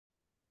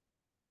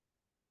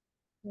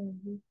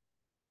Mhm.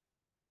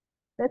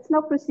 Let's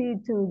now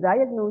proceed to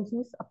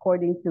diagnosis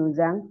according to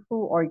Zhang Fu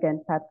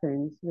organ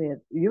patterns with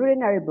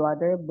urinary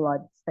bladder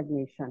blood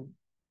stagnation.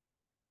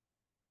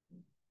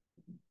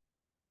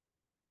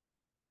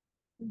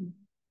 Mhm.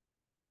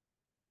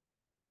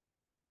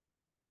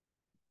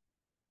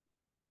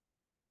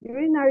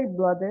 Urinary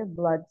bladder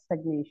blood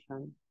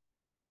stagnation.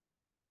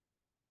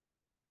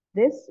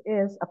 This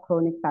is a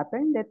chronic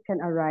pattern that can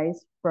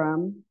arise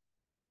from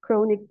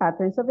chronic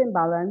patterns of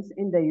imbalance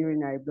in the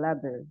urinary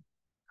bladder.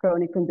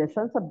 Chronic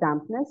conditions of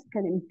dampness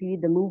can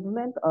impede the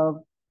movement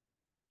of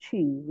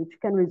qi, which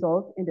can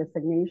result in the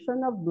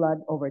stagnation of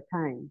blood over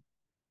time.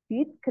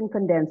 Heat can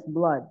condense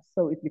blood,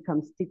 so it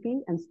becomes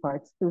sticky and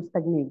starts to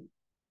stagnate.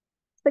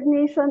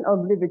 Stagnation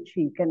of liver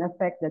qi can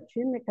affect the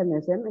qi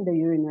mechanism in the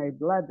urinary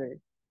bladder,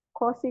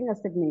 causing a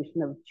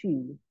stagnation of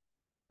qi.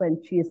 When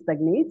qi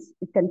stagnates,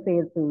 it can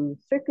fail to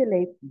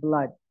circulate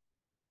blood.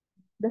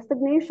 The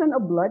stagnation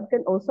of blood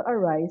can also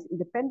arise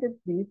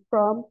independently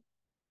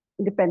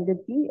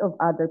of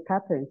other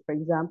patterns, for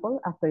example,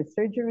 after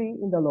surgery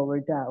in the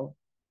lower jaw.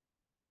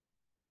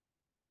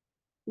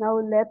 Now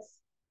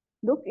let's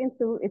look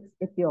into its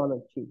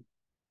etiology.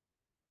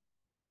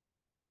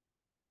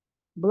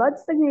 Blood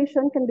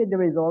stagnation can be the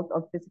result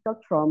of physical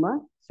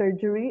trauma,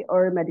 surgery,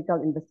 or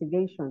medical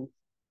investigations.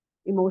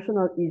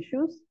 Emotional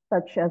issues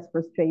such as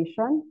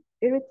frustration,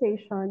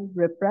 irritation,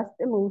 repressed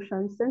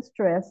emotions, and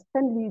stress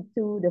can lead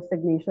to the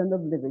stagnation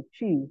of liver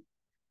qi,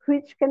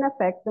 which can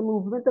affect the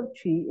movement of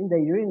qi in the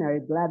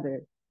urinary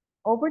bladder.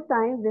 Over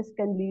time, this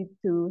can lead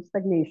to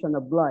stagnation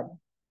of blood.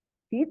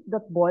 Heat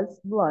that boils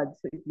blood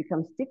so it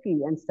becomes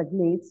sticky and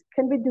stagnates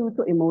can be due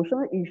to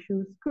emotional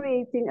issues,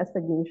 creating a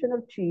stagnation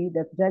of qi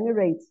that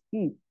generates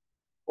heat,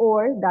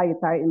 or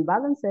dietary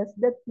imbalances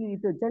that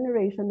lead to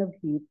generation of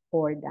heat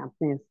or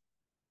dampness.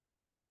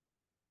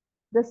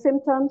 The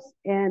symptoms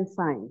and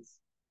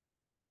signs.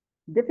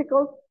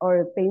 Difficult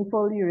or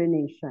painful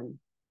urination,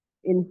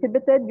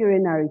 inhibited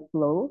urinary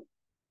flow,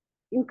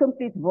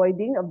 incomplete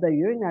voiding of the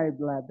urinary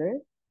bladder,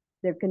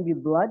 there can be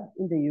blood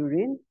in the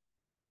urine,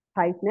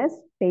 tightness,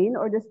 pain,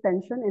 or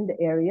distension in the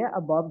area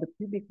above the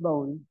pubic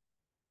bone,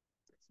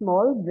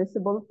 small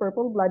visible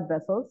purple blood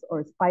vessels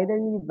or spider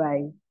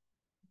nevi,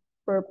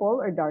 purple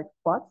or dark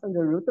spots on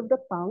the root of the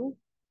tongue,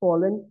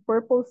 swollen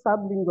purple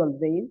sublingual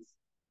veins,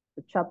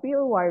 a choppy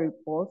or wiry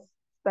pulse,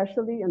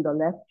 especially in the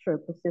left shore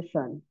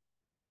position.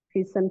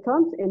 Key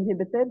symptoms: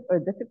 inhibited or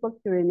difficult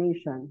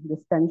urination,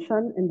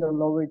 distension in the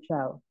lower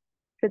jaw.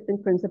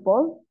 Treatment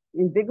principle: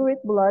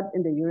 invigorate blood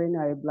in the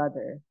urinary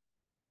bladder.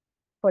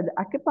 For the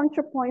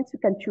acupuncture points, you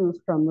can choose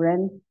from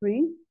REN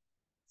 3,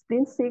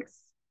 spleen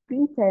 6,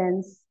 spleen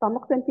 10,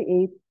 stomach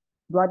 28,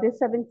 bladder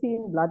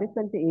 17, bladder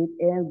 28,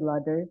 and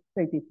bladder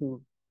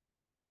 32.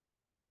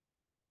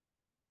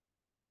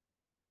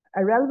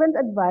 A relevant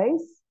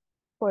advice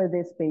for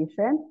this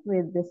patient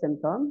with this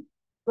symptom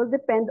will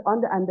depend on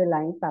the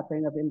underlying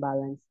pattern of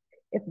imbalance.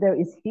 If there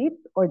is heat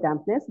or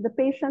dampness, the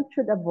patient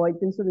should avoid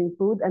consuming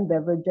food and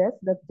beverages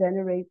that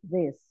generate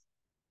this.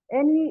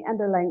 Any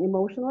underlying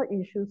emotional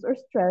issues or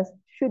stress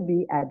should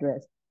be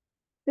addressed.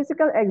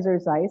 Physical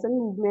exercise and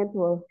movement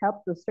will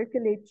help to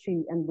circulate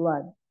qi and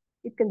blood.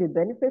 It can be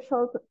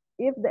beneficial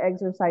if the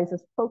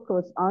exercises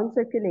focus on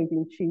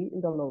circulating qi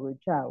in the lower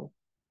jaw.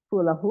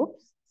 Hula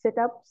hoops,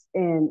 sit-ups,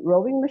 and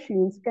rowing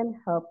machines can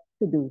help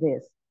to do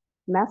this.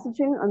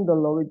 Massaging on the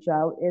lower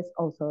jaw is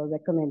also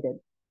recommended.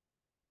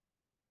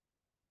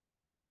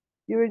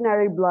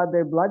 Urinary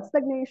bladder blood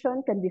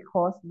stagnation can be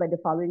caused by the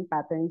following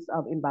patterns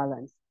of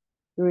imbalance: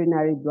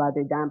 urinary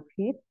bladder damp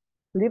heat,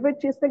 liver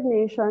qi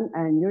stagnation,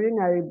 and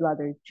urinary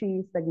bladder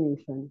qi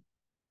stagnation.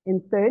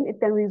 In turn, it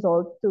can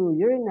result to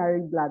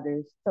urinary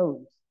bladder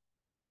stones.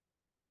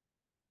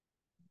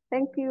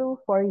 Thank you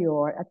for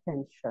your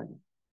attention.